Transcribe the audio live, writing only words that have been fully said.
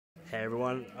Hey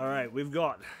everyone! All right, we've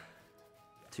got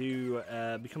to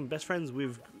become best friends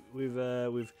with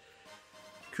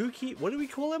Kuki. What do we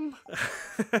call him?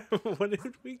 What did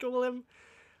we call him?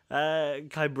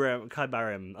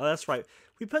 Kaibarim. Oh, that's right.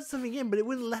 We put something in, but it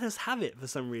wouldn't let us have it for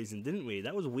some reason, didn't we?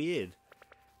 That was weird.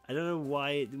 I don't know why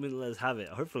it wouldn't let us have it.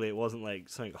 Hopefully, it wasn't like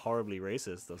something horribly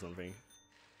racist or something.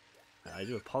 I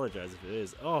do apologize if it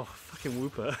is. Oh, fucking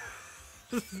Whooper!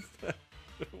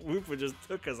 Whooper just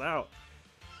took us out.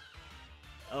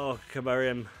 Oh,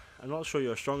 Kabarium, I'm not sure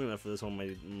you're strong enough for this one,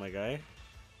 my guy.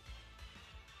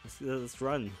 Let's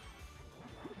run.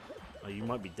 Oh, you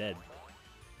might be dead.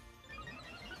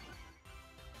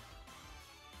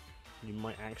 You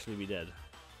might actually be dead.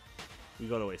 We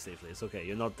got away safely. It's okay.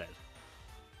 You're not dead.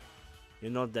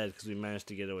 You're not dead because we managed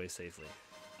to get away safely.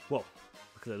 Whoa!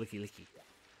 Look at that looky licky.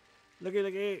 Looky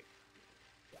licky.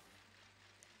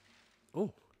 Oh,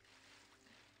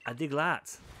 I dig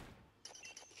that.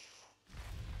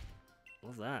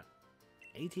 What's that?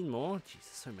 18 more? Jesus,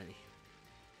 so many.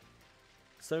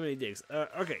 So many digs.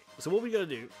 Okay, so what we gotta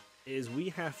do is we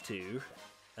have to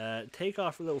take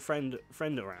our little friend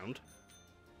around.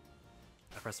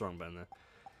 I pressed the wrong button there.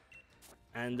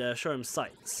 And show him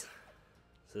sights.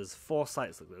 So there's 4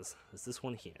 sights like this. There's this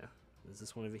one here. There's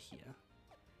this one over here.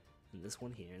 And this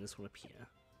one here, and this one up here.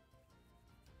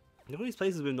 Look at these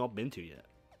places we've not been to yet.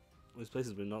 These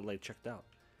places we've not, like, checked out.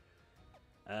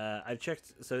 I've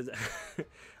checked, so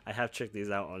I have checked these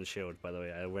out on Shield, by the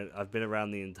way. I've been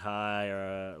around the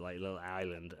entire like little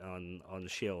island on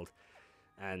Shield,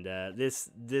 and this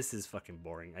is fucking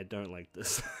boring. I don't like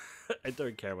this. I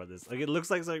don't care about this. Like, it looks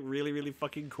like something really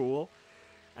fucking cool,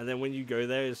 and then when you go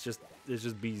there, it's just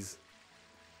bees.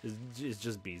 It's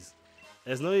just bees.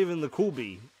 It's not even the cool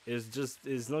bee.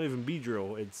 It's not even bee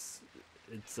drill. It's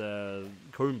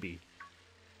cone bee,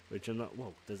 which I'm not.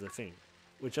 Whoa, there's a thing.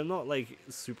 Which I'm not, like,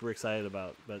 super excited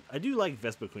about, but I do like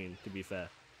Vespa Queen, to be fair.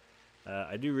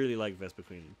 I do really like Vespa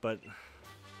Queen, but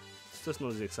it's just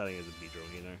not as exciting as a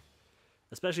Beedrill, you know?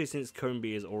 Especially since Cone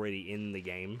Bee is already in the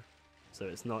game, so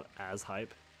it's not as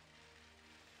hype.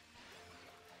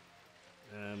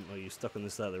 Oh, you're stuck on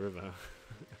this side of the river,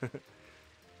 huh?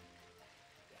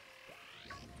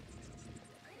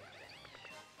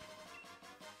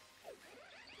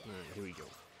 Alright, here we go.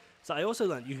 So I also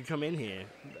learned you can come in here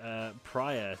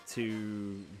prior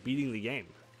to beating the game.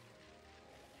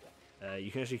 You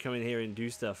can actually come in here and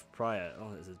do stuff prior.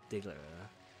 Oh, there's a Diglett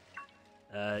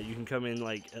there. You can come in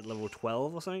like at level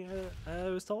 12 or something, I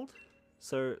was told.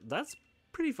 So that's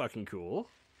pretty fucking cool.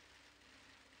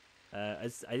 I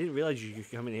didn't realize you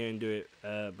could come in here and do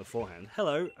it beforehand.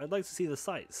 Hello, I'd like to see the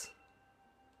sights.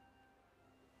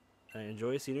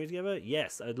 Enjoy scenery together?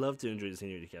 Yes, I'd love to enjoy the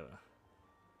scenery together.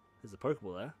 There's a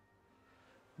Pokeball there.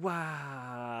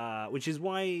 Wow, which is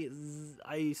why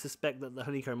I suspect that the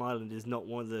Honeycomb Island is not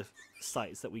one of the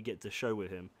sites that we get to show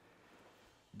with him,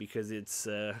 because it's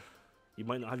you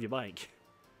might not have your bike.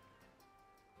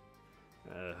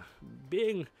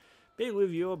 Being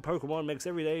with your Pokemon makes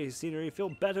everyday scenery feel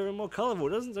better and more colorful,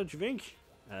 don't you think?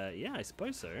 Yeah, I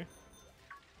suppose so.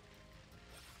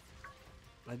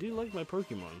 I do like my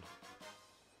Pokemon.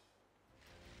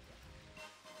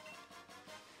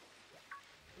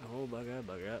 Oh,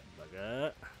 bugger.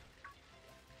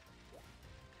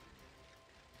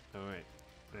 Alright.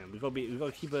 Man, we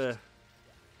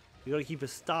gotta keep a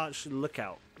starch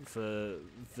lookout for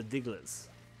Digletts.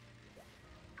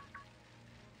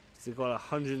 So we've got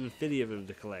 150 of them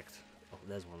to collect. Oh,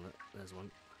 there's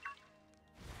one.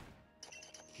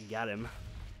 Got him.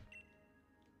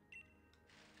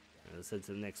 And let's head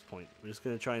to the next point. We're just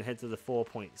gonna try and head to the 4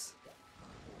 points.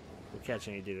 We'll catch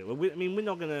any Diglett. Well, I mean, we're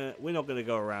not gonna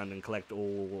go around and collect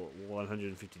all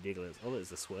 150 Digletts. Oh,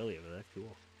 there's a Swirly over there.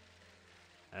 Cool.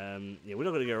 Yeah, we're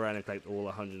not gonna go around and collect all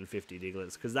 150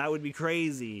 Digletts because that would be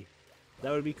crazy.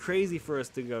 That would be crazy for us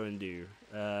to go and do.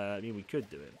 I mean, we could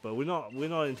do it, but we're not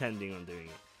intending on doing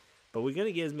it. But we're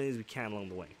gonna get as many as we can along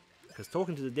the way. Because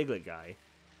talking to the Diglett guy,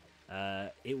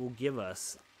 it will give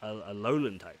us a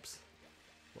lowland types.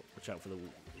 Well, watch out for the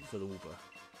Whooper.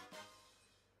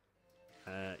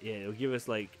 Yeah, it'll give us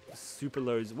like super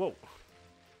loads. Whoa!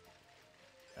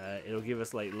 It'll give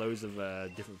us like loads of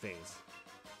different things.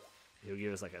 It'll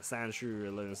give us like a Sandshrew,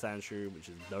 a Lowland Sandshrew, which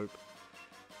is dope,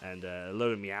 and a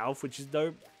Lowland Meowth, which is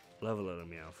dope. Love a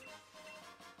Lowland Meowth.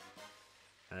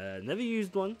 Never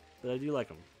used one, but I do like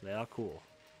them. They are cool.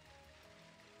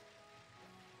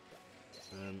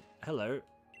 Hello.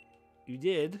 You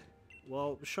did?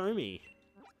 Well, show me.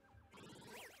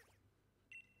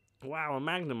 Wow, a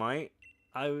Magnemite.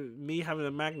 Me having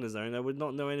a Magnezone, I would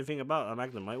not know anything about a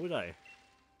Magnemite, would I?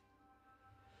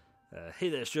 Hey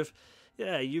there, Strife.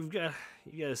 Yeah, you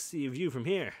gotta see a view from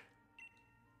here.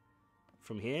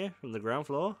 From here? From the ground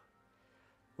floor?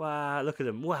 Wow, look at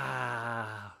him.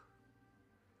 Wow.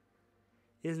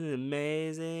 Isn't it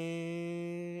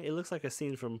amazing? It looks like a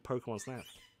scene from Pokemon Snap.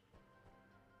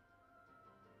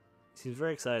 He seems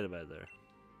very excited about it there.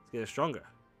 It's getting stronger.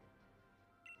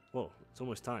 Whoa, it's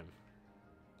almost time.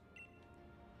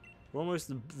 We're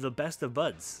almost the best of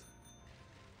buds.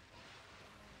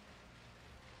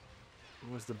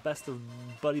 Almost the best of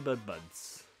buddy bud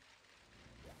buds.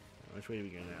 Which way do we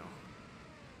go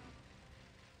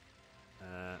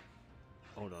now?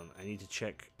 Hold on, I need to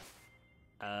check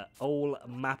Ol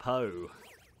Mapo.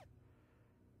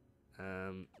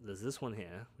 There's this one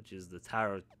here, which is the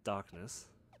Tower of Darkness.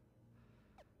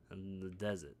 And the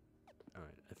desert.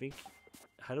 Alright, I think...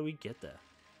 How do we get there?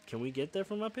 Can we get there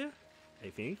from up here? I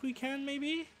think we can,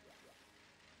 maybe?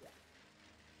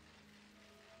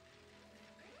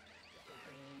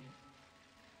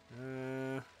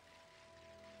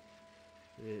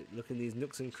 Look in these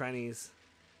nooks and crannies.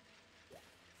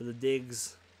 For the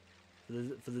digs.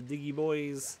 For the diggy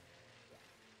boys.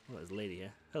 Oh, there's a lady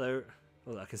here. Hello.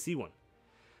 Oh, I can see one.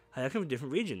 Hey, I come from a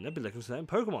different region. I've been looking for certain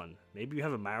Pokemon. Maybe you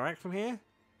have a Marowak from here?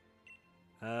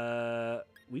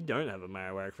 We don't have a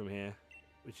Marowak from here.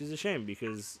 Which is a shame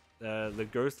because the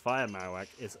Ghost Fire Marowak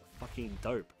is fucking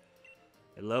dope.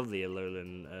 I love the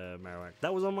Alolan Marowak.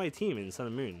 That was on my team in Sun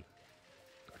and Moon.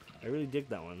 I really dig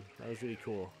that one. That was really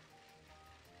cool.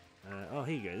 Oh,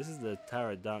 here you go. This is the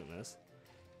Tower of Darkness.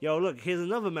 Yo, look, here's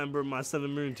another member of my Sun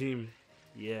and Moon team.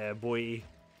 Yeah, boy.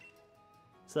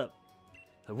 What's up?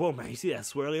 Whoa, man, you see that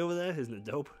swirly over there? Isn't it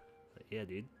dope? Yeah,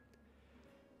 dude.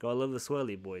 Gotta love the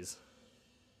swirly, boys.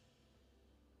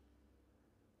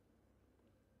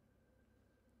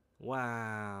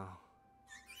 Wow.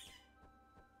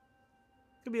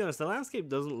 To be honest, the landscape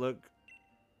doesn't look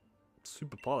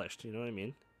super polished, you know what I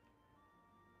mean?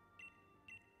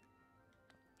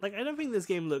 Like, I don't think this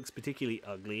game looks particularly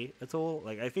ugly at all.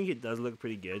 Like, I think it does look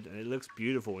pretty good, and it looks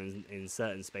beautiful in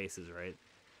certain spaces, right?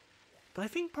 But I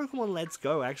think Pokemon Let's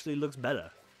Go actually looks better,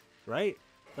 right?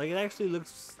 Like, it actually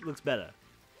looks better.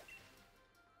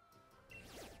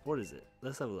 What is it?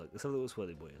 Let's have a look. Let's have a look what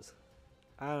Swirly Boy is.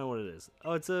 I don't know what it is.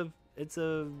 Oh, it's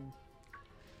a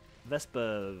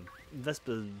Vespa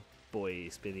boy,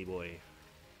 spinny boy.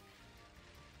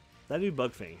 That new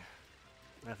bug thing.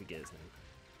 I forget his name.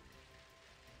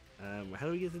 How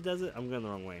do we get to the desert? I'm going the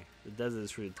wrong way. The desert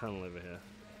is through the tunnel over here.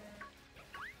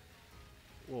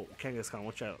 Whoa, Kangaskhan,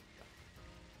 watch out.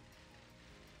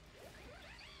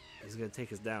 He's gonna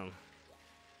take us down.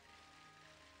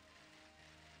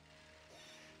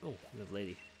 Oh, another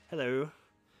lady. Hello.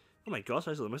 Oh my gosh,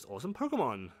 I saw the most awesome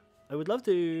Pokemon. I would love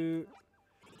to...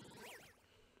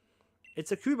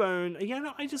 It's a Cubone. Yeah,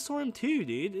 no, I just saw him too,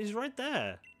 dude. He's right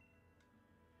there.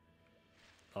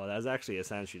 Oh, that was actually a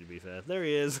Sandshrew, to be fair. There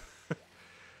he is.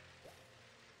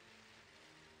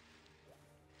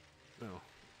 Oh.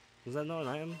 Was that not an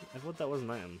item? I thought that was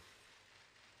an item.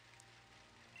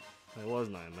 It was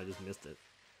an item, I just missed it.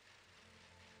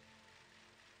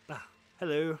 Ah,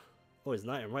 hello. Oh, it's an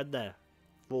item right there.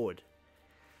 Forward.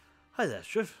 Hi there,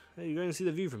 Strife. Are you going to see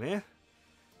the view from here?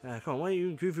 Come on, why don't you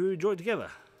and Kufu join together?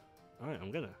 Alright,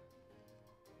 I'm gonna.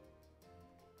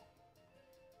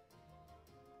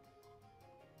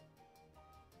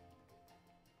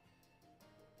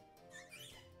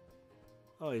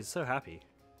 Oh, he's so happy.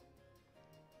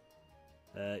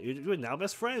 You're now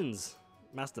best friends.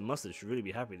 Master Mustard should really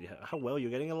be happy to how well you're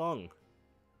getting along.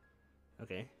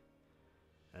 Okay.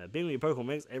 Being with your Pokemon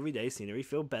makes everyday scenery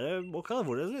feel better, more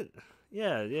colorful, doesn't it?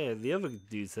 Yeah, the other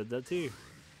dude said that too.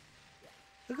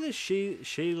 Look at this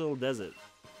shady little desert.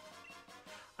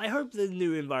 I hope the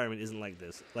new environment isn't like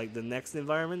this. Like the next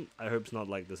environment, I hope it's not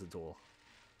like this at all.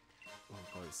 Oh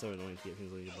god, it's so annoying to get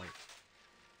things on your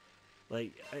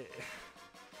bike.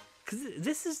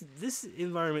 Because this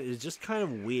environment is just kind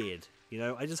of weird, you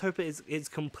know. I just hope it's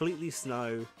completely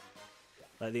snow.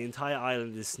 Like the entire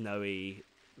island is snowy.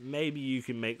 Maybe you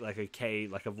can make like a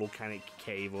cave, like a volcanic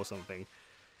cave or something,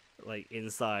 like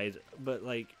inside. But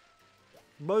like,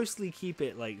 mostly keep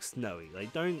it like snowy.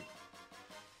 Like don't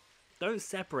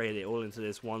separate it all into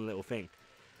this one little thing.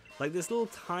 Like this little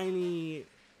tiny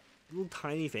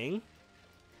thing.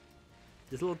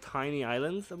 This little tiny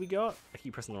island that we got. I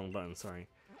keep pressing the wrong button. Sorry.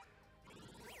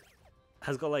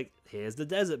 Has got like, here's the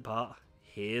desert part,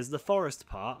 here's the forest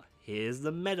part, here's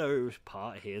the meadow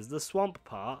part, here's the swamp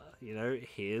part, you know,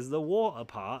 here's the water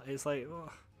part. It's like,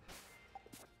 oh.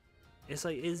 It's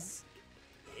like, if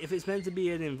it's meant to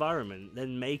be an environment,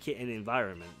 then make it an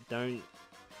environment. Don't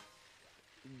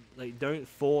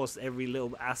force every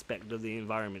little aspect of the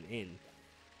environment in.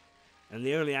 And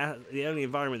the only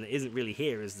environment that isn't really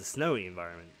here is the snowy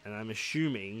environment, and I'm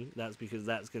assuming that's because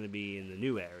that's going to be in the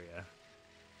new area.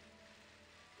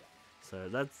 So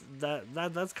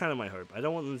that's kind of my hope. I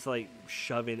don't want them to like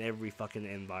shove in every fucking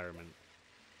environment,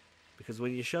 because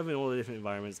when you shove in all the different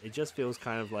environments, it just feels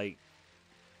kind of like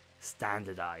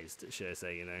standardized, should I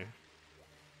say? You know.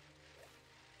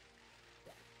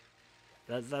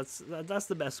 That's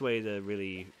the best way to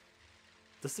really.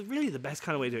 That's really the best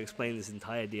kind of way to explain this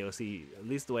entire DLC, at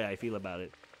least the way I feel about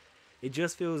it. It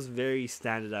just feels very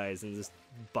standardized and just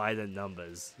by the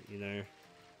numbers, you know?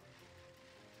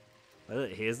 Well,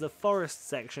 here's the forest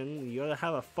section. You gotta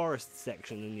have a forest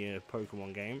section in your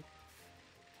Pokemon game.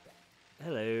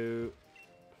 Hello.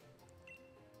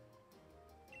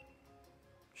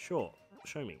 Sure,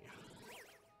 show me.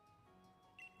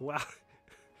 Wow.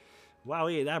 Wow,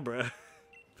 that, bro.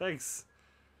 Thanks.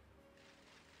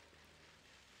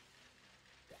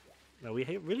 No, we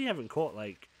really haven't caught,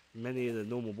 like, many of the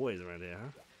normal boys around here, huh?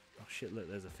 Oh, shit, look,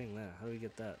 there's a thing there. How do we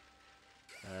get that?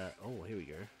 Oh, here we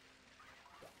go.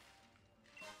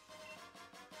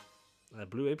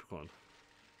 Blue Apricorn.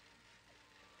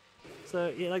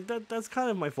 So, yeah, like, that's kind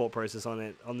of my thought process on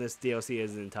it, on this DLC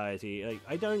as an entirety. Like,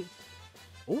 I don't...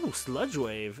 Oh, Sludge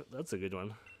Wave! That's a good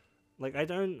one. Like, I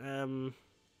don't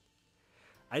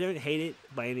hate it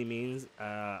by any means.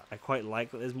 I quite like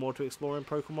that there's more to explore in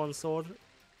Pokemon Sword.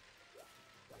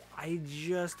 I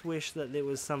just wish that there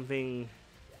was something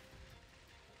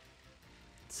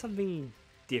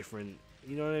different.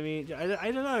 You know what I mean?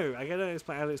 I don't know. I don't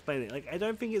explain how to explain it. Like, I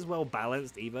don't think it's well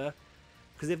balanced either.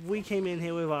 Because if we came in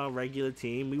here with our regular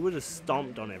team, we would have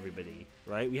stomped on everybody,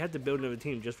 right? We had to build another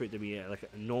team just for it to be like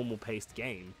a normal paced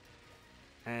game.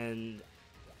 And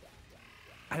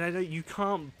I know you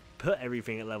can't put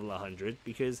everything at level 100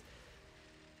 because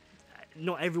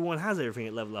not everyone has everything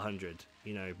at level 100,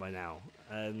 you know, by now.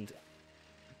 And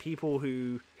people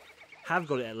who have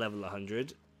got it at level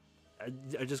 100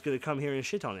 are just going to come here and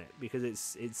shit on it because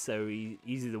it's so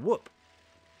easy to whoop.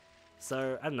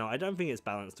 So, I don't know, I don't think it's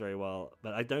balanced very well,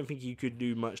 but I don't think you could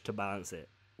do much to balance it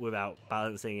without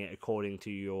balancing it according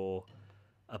to your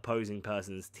opposing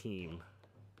person's team.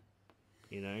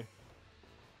 You know?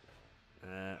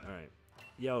 Alright.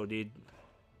 Yo, dude.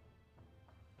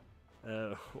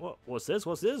 What's this?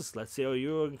 What's this? Let's see how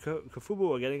you and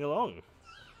Kafubu are getting along.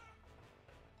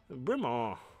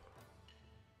 Brimar.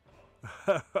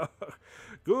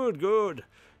 Good, good.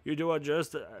 You two are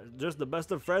just the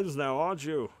best of friends now, aren't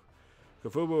you?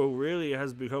 Kafubu really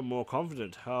has become more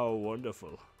confident. How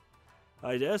wonderful.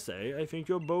 I dare say, I think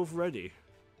you're both ready.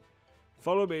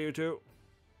 Follow me, you two.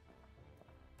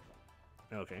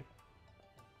 Okay.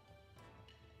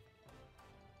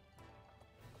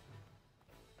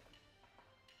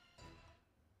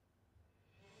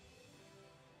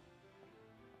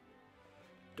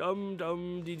 Dum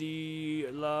dum dee dee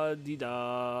la dee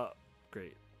da.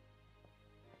 Great.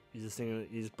 You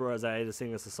just brought us out here to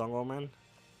sing us a song, old man?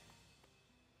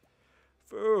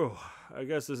 Phew, I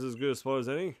guess this is as good a spot as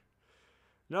any.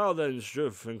 Now then,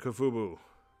 Strife and Kafubu.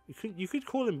 You could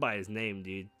call him by his name,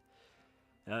 dude.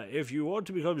 If you want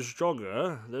to become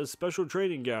stronger, there's special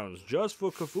training gowns just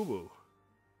for Kafubu.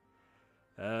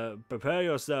 Prepare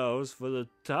yourselves for the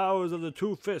Towers of the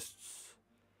Two Fists.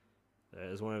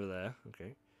 There's one over there,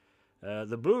 okay.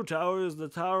 The blue tower is the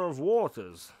Tower of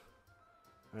Waters.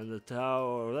 And the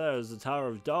tower over there is the Tower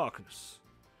of Darkness.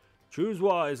 Choose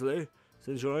wisely,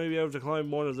 since you'll only be able to climb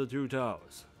one of the two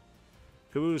towers.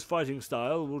 Kabu's fighting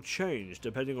style will change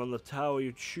depending on the tower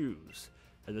you choose,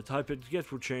 and the type it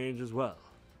gets will change as well.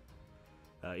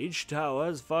 Each tower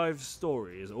has 5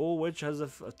 stories, all which has a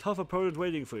tough opponent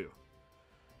waiting for you.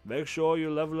 Make sure you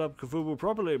level up Kafubu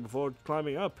properly before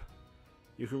climbing up.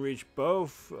 You can reach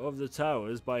both of the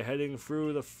towers by heading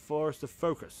through the Forest of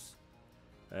Focus.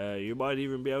 You might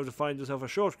even be able to find yourself a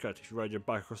shortcut if you ride your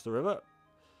bike across the river.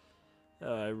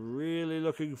 I'm really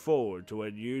looking forward to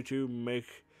when you two make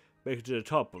it to the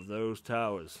top of those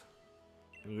towers.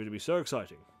 It's going to be so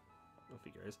exciting. Off he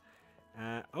goes.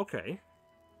 Okay.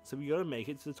 So we got to make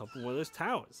it to the top of one of those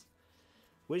towers.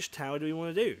 Which tower do we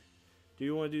want to do? Do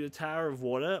you want to do the Tower of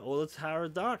Water or the Tower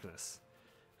of Darkness?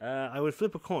 I would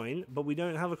flip a coin, but we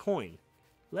don't have a coin.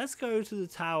 Let's go to the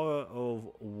Tower of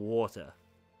Water.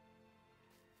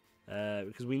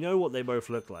 Because we know what they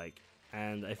both look like.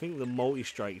 And I think the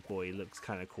multi-strike boy looks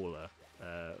kind of cooler.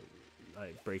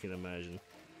 Like breaking immersion.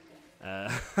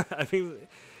 I think,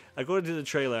 according to the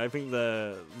trailer, I think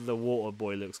the water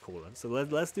boy looks cooler. So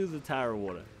let's do the Tower of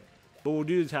Water. But we'll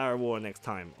do the Tower of Water next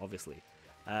time, obviously.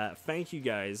 Thank you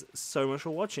guys so much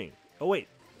for watching. Oh wait,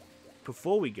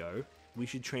 before we go, we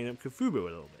should train up Kafubu a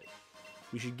little bit.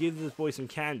 we should give this boy some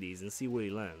candies and see what he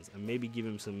learns, and maybe give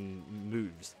him some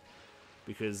moves,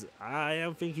 because I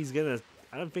don't think he's gonna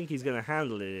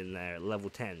handle it in there at level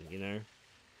 10, you know.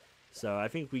 So I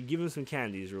think we give him some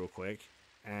candies real quick,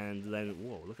 and then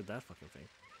whoa, look at that fucking thing.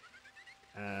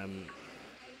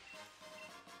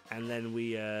 And then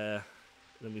we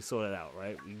sort it out,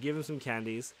 right? We give him some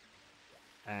candies,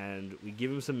 and we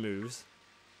give him some moves.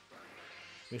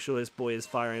 Make sure this boy is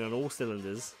firing on all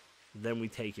cylinders. Then we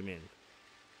take him in.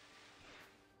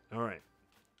 All right,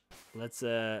 let's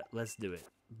do it.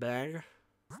 Bag.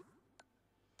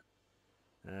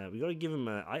 We gotta give him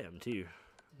an item too.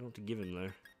 I don't know what to give him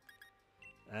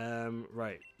though.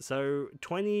 Right. So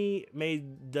 20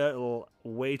 made Dirtle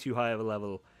way too high of a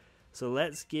level. So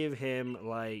let's give him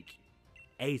like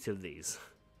 8 of these.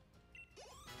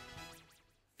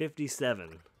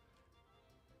 57.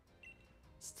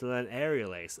 It's to learn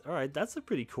Aerial Ace. Alright, that's a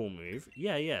pretty cool move.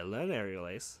 Yeah, learn Aerial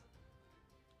Ace.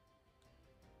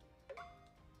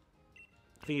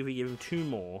 I think if we give him 2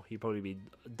 more, he'd probably be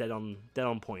dead on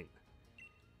point.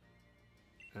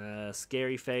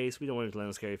 Scary Face. We don't want him to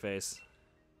learn Scary Face.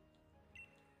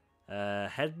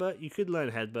 Headbutt. You could learn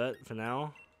Headbutt for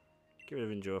now. Get rid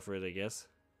of Endure for it, I guess.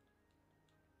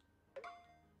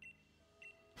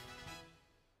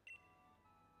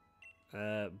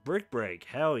 Brick Break.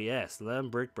 Hell yes, learn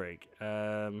Brick Break.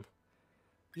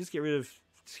 Just get rid of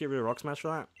Rock Smash for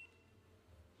that.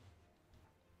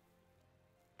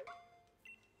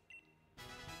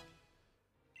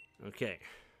 Okay.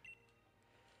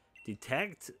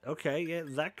 Detect. Okay, yeah,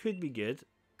 that could be good.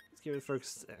 Let's get rid of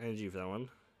Focus Energy for that one.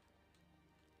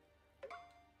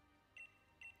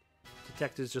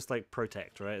 Detect is just like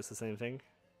Protect, right? It's the same thing.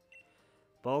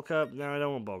 Bulk Up. No, I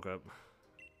don't want Bulk Up.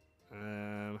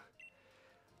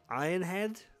 Iron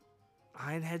Head.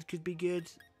 Iron Head could be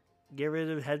good. Get rid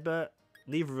of Headbutt.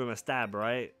 Neither of them are stab,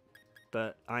 right?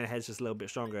 But Iron Head's just a little bit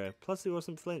stronger. Plus, it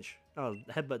wasn't flinch. Oh,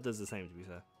 Headbutt does the same, to be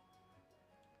fair.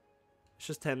 It's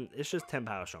just 10. It's just 10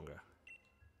 power stronger.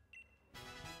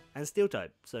 And Steel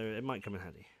type, so it might come in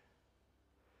handy.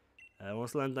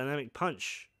 Wants to learn Dynamic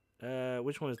Punch.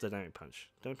 Which one is Dynamic Punch?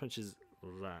 Dynamic Punch is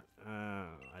that.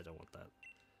 I don't want that.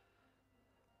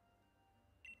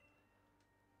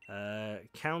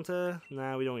 Counter.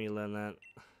 Nah, we don't need to learn that.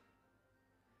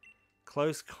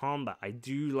 Close Combat. I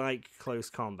do like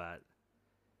Close Combat.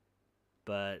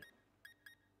 But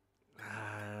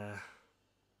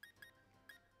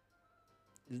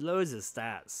loads of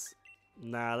stats.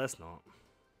 Nah, let's not.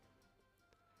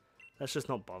 Let's just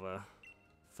not bother.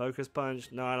 Focus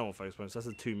Punch. No, I don't want Focus Punch. That's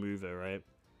a 2 mover, right?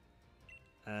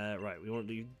 Right, we want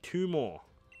to do 2 more.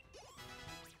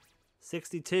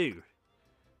 62.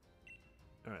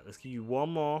 Alright, let's give you 1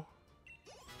 more.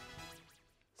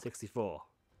 64.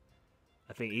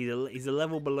 I think he's a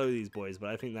level below these boys, but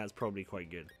I think that's probably quite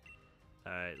good.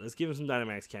 Alright, let's give him some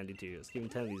Dynamax candy too. Let's give him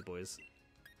 10 of these boys.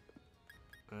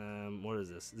 What is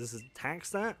this? This is attack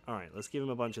stat? Alright, let's give him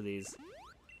a bunch of these.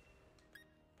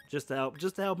 Just to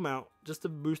help him out. Just to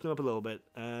boost him up a little bit.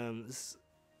 This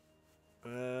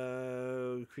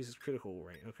increases critical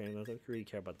rate. Okay, I don't really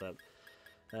care about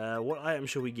that. What item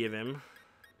should we give him?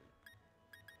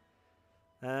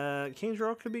 King's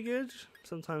Rock could be good.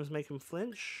 Sometimes make him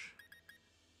flinch.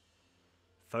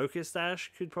 Focus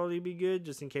Dash could probably be good,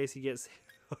 just in case he gets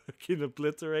fucking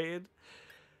obliterated.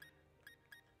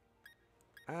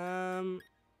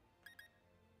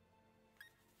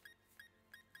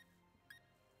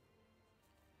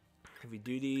 Heavy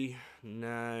Duty,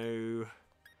 no.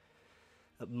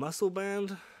 Muscle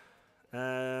Band.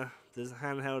 There's a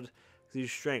handheld.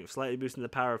 Use Strength, slightly boosting the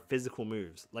power of physical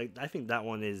moves. Like, I think that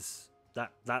one is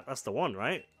that's the one,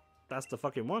 right? That's the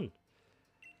fucking one.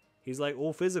 He's like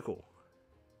all physical.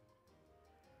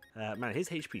 Man, his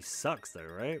HP sucks though,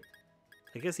 right?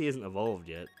 I guess he isn't evolved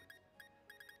yet.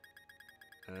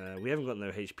 We haven't got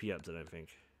no HP ups, I don't think.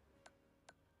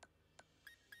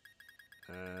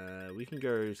 We can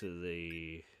go to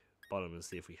the bottom and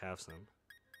see if we have some.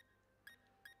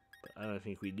 But I don't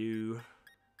think we do.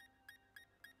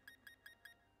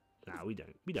 Nah, we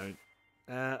don't. We don't.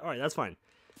 Alright, that's fine.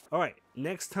 Alright,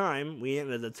 next time we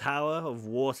enter the Tower of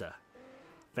Water.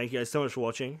 Thank you guys so much for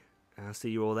watching. I'll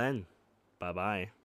see you all then. Bye-bye.